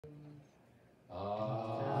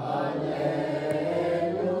Alleluia.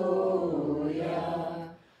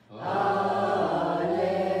 Alleluia.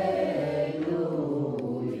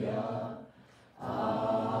 Alleluia. Alleluia.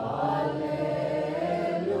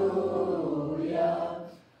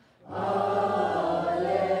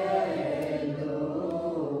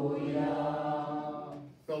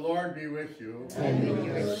 The Lord be with you. And with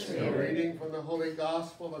your spirit. A reading from the Holy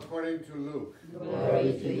Gospel according to Luke.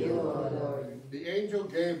 Glory to you, O Lord. The angel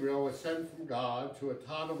Gabriel was sent from God to a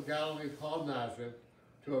town of Galilee called Nazareth,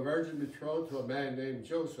 to a virgin betrothed to a man named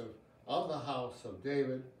Joseph of the house of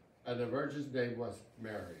David, and the virgin's name was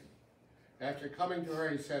Mary. After coming to her,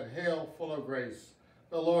 he said, "Hail, full of grace,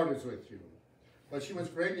 the Lord is with you." But she was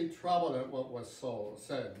greatly troubled at what was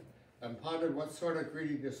said, and pondered what sort of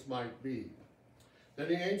greeting this might be. Then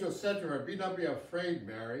the angel said to her, "Do not be afraid,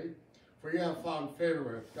 Mary, for you have found favor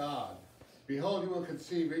with God. Behold, you will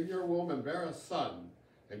conceive in your womb and bear a son,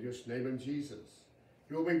 and you shall name him Jesus.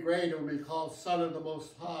 He will be great and will be called Son of the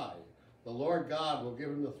Most High. The Lord God will give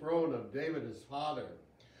him the throne of David his father,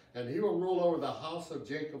 and he will rule over the house of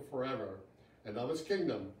Jacob forever, and of his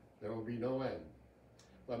kingdom there will be no end."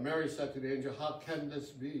 But Mary said to the angel, "How can this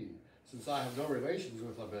be, since I have no relations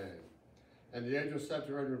with a man?" And the angel said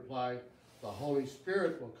to her in reply, "The Holy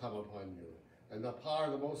Spirit will come upon you, and the power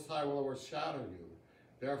of the Most High will overshadow you.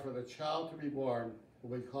 Therefore the child to be born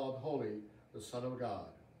will be called Holy, the Son of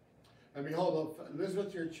God. And behold,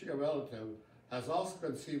 Elizabeth, your relative, has also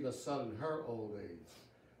conceived a son in her old age.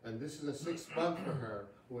 And this is the 6th month for her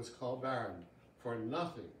who was called barren, for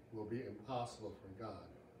nothing will be impossible for God."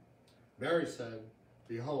 Mary said,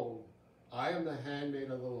 "Behold, I am the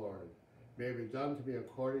handmaid of the Lord. May it be done to me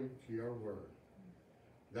according to your word."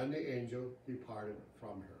 Then the angel departed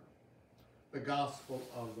from her. The Gospel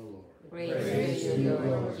of the Lord. Praise to you,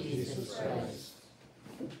 Lord Jesus Christ.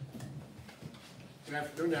 Good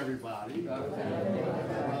afternoon, everybody.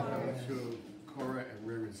 Welcome to Cora and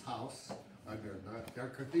Rira's house under their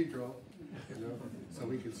cathedral, so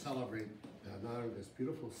we can celebrate and honor this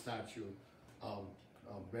beautiful statue of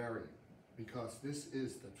Mary, because this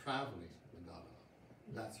is the traveling Madonna.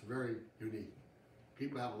 That's very unique.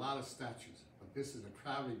 People have a lot of statues, but this is a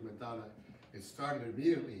traveling Madonna. It started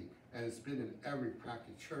immediately, and it's been in every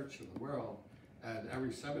practiced church in the world and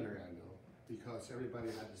every seminary I know, because everybody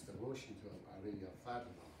had this devotion to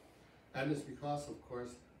Fatima. And it's because, of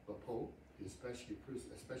course, the Pope, especially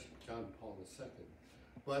John Paul II.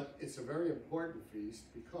 But it's a very important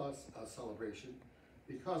feast because celebration,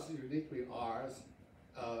 because it's uniquely ours,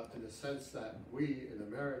 in the sense that we in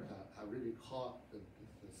America have really caught the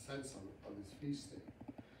sense of this feast day.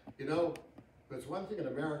 You know, there's one thing in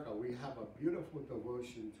America, we have a beautiful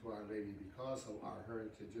devotion to Our Lady because of our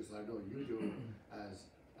heritages. I know you do as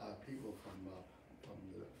people from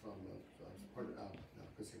Puerto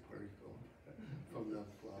Rico, from the,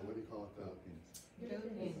 what do you call it,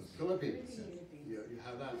 Philippines. You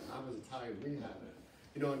have that. I was Italian, we have it.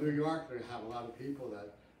 You know, in New York, they have a lot of people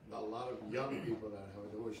a lot of young people that have a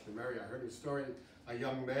devotion to Mary. I heard a story, a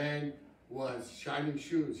young man was shining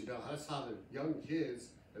shoes. You know, that's how the young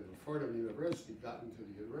kids at Fordham University got into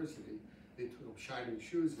the university. They took up shining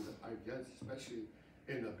shoes, and I guess especially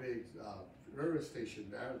in a big railroad station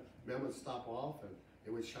there, men would stop off and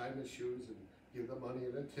they would shine the shoes and give them money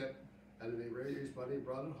and a tip, and then they raised money,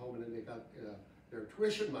 brought it home, and then they got their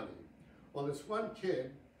tuition money. Well, this one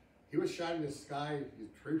kid, he was shining this guy,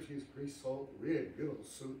 his priest sold, really beautiful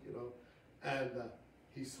suit, you know, and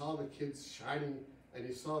he saw the kids shining, and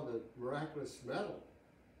he saw the miraculous medal,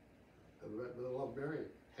 the medal of Mary,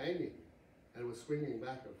 hanging, and it was swinging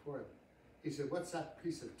back and forth. He said, "What's that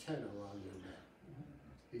piece of tin around your neck?"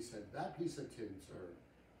 He said, "That piece of tin, sir,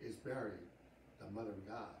 is Mary, the Mother of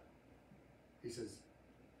God." He says,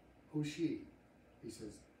 "Who's she?" He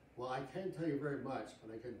says, "Well, I can't tell you very much,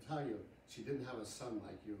 but I can tell you she didn't have a son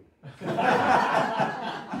like you." But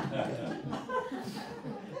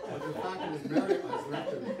the fact is, Mary has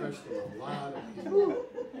left an impression on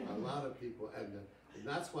a lot of people, and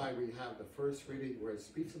that's why we have the first reading where it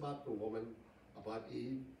speaks about the woman, about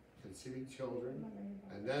Eve conceiving children,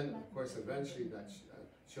 and then, of course, eventually that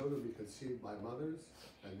children be conceived by mothers,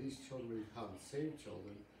 and these children become saved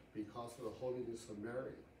children because of the holiness of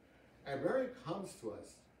Mary. And Mary comes to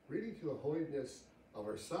us really to the holiness of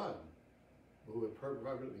her Son, who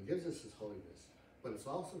permanently gives us his holiness, but it's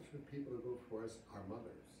also to the people who go for us, our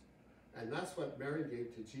mothers. And that's what Mary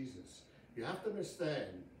gave to Jesus. You have to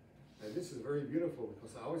understand, and this is very beautiful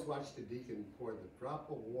because I always watch the deacon pour the drop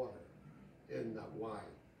of water in that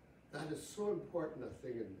wine. That is so important a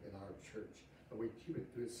thing in our church. And we keep it,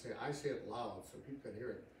 I say it loud so people can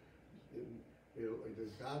hear it. You know, it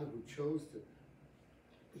is God who chose to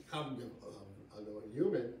become a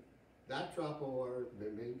human, that drop of water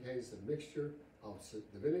maintains the mixture of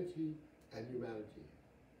divinity and humanity.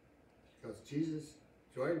 Because Jesus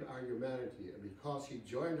joined our humanity, and because he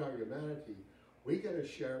joined our humanity, we get a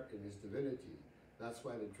share in his divinity. That's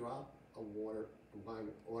why the drop of water,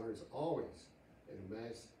 water is always in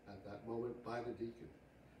Mass at that moment by the deacon,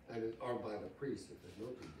 or by the priest if there's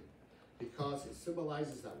no deacon. Because it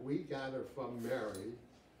symbolizes that we gather from Mary,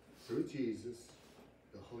 through Jesus,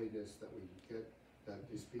 the holiness that we get, that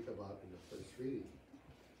we speak about in the first reading.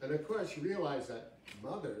 And of course, you realize that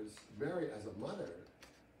mothers, Mary as a mother,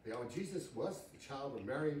 Jesus was the child of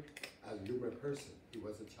Mary as a human person. He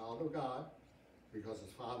was a child of God because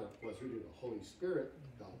his father was really the Holy Spirit.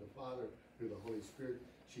 God the Father, through the Holy Spirit,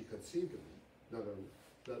 she conceived him. Not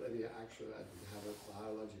any actual, didn't have a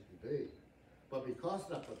biological baby. But because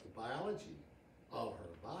of the biology of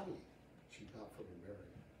her body, she got from Mary.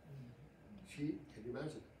 Can you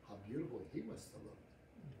imagine how beautiful he must have looked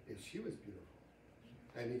if she was beautiful?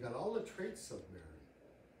 And he got all the traits of Mary.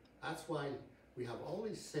 That's why we have all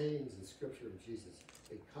these sayings in Scripture of Jesus.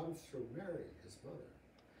 It comes through Mary, his mother.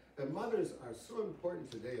 And mothers are so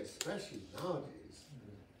important today, especially nowadays,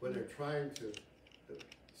 when they're trying to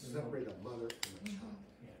separate a mother from a child.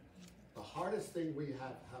 The hardest thing we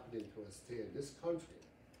have happening to us today in this country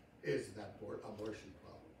is that abortion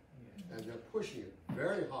problem. And they're pushing it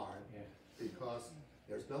very hard because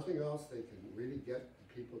there's nothing else they can really get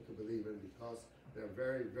people to believe in, because they're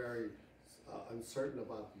very, very uncertain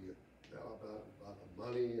about the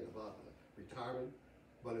money and about the retirement.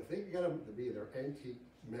 But if they can get them to be their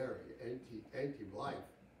anti-Mary, anti-life,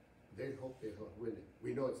 they hope they don't win it.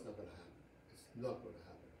 We know it's not going to happen. It's not going to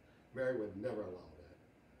happen. Mary would never allow that.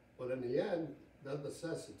 But in the end,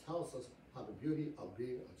 nonetheless, it tells us how the beauty of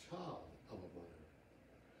being a child of a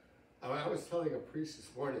mother. I was telling a priest this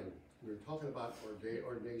morning, we were talking about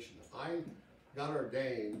ordination. I got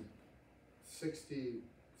ordained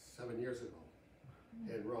 67 years ago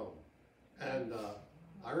in Rome. And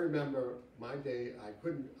I remember my day,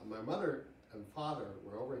 my mother and father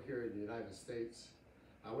were over here in the United States.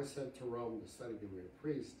 I was sent to Rome to study to be a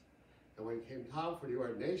priest. And when it came time for the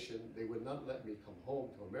ordination, they would not let me come home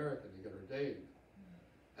to America to get ordained.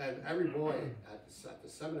 And every boy at the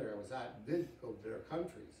seminary I was at did go to their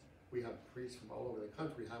countries. We have priests from all over the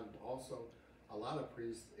country. We have also a lot of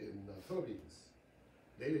priests in the Philippines.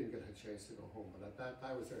 They didn't get a chance to go home, but at that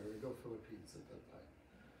time I was there. There were no Philippines at that time.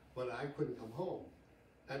 But I couldn't come home.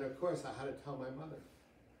 And of course I had to tell my mother.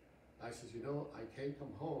 I said, you know, I can't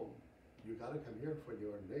come home. You got to come here for the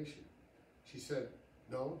ordination. She said,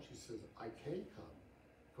 no, she says, I can't come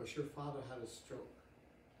because your father had a stroke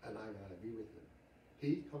and I got to be with him.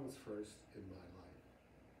 He comes first in my life.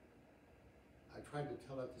 I tried to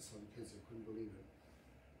tell that to some kids that couldn't believe it.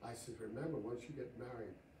 I said, remember, once you get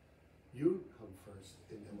married, you come first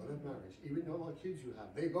in whatever marriage. Even though all the kids you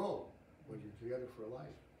have, they go when you're together for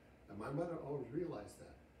life. And my mother always realized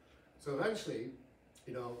that. So eventually,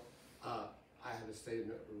 you know, I had to stay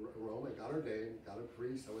in Rome. I got ordained, got a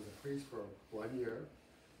priest. I was a priest for 1 year.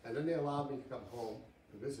 And then they allowed me to come home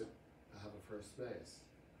to visit, to have a first Mass.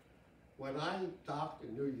 When I docked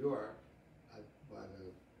in New York,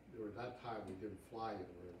 that time we didn't fly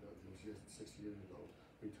anywhere. It was 60 years ago.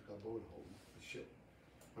 We took a boat home, a ship.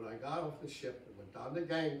 When I got off the ship and went down the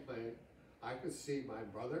gangplank, I could see my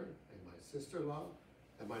brother and my sister-in-law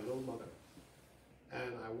and my little mother.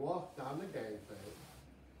 And I walked down the gangplank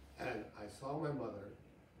and I saw my mother.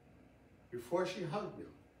 Before she hugged me,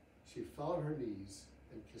 she fell on her knees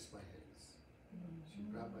and kissed my hands. She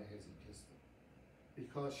grabbed my hands and kissed them.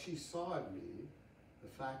 Because she saw in me the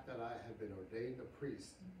fact that I had been ordained a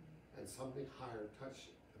priest and something higher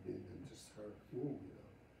touched me than just her womb, you know.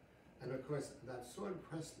 And of course, that so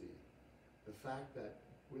impressed me, the fact that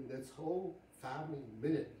when this whole family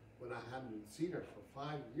minute, when I hadn't seen her for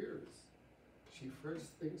 5 years, she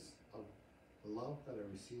first thinks of the love that I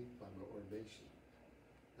received by my ordination.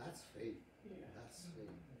 That's faith. Yeah. That's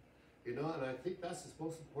faith. You know, and I think that's the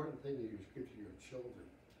most important thing that you give to your children,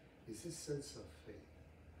 is this sense of faith.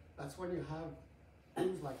 That's when you have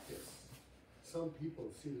things like this. Some people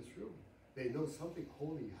see this room. They know something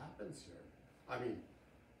holy happens here. I mean,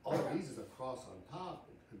 all these is a cross on top.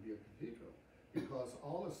 It could be a cathedral. Because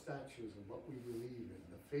all the statues of what we believe in,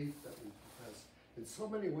 the faith that we profess, in so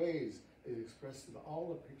many ways is expressed in all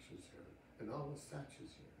the pictures here, and all the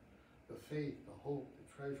statues here. The faith, the hope, the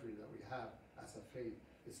treasury that we have as a faith,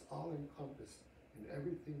 it's all encompassed in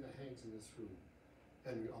everything that hangs in this room.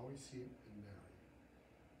 And we always see it in Mary.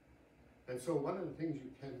 And so one of the things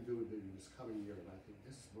you can do this coming year, and I think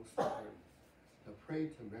this is most important, to pray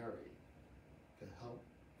to Mary to help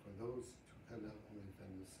for those to cannot only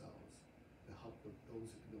defend themselves, to help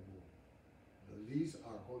those in the womb. These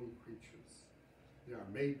are holy creatures. They are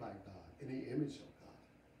made by God, in the image of God.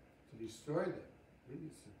 To destroy them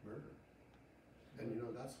really is murder. And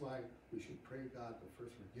that's why we should pray God to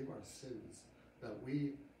first forgive our sins, that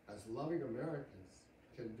we, as loving Americans,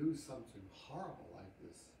 can do something horrible like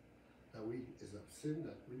this. That is a sin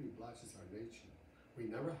that really blotches our nation.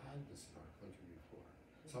 We never had this in our country before.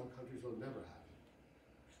 Some countries will never have it.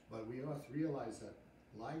 But we must realize that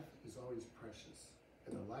life is always precious.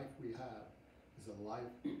 And the life we have is a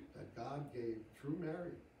life that God gave through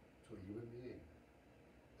Mary to a human being.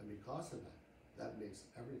 And because of that, that makes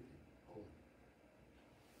everything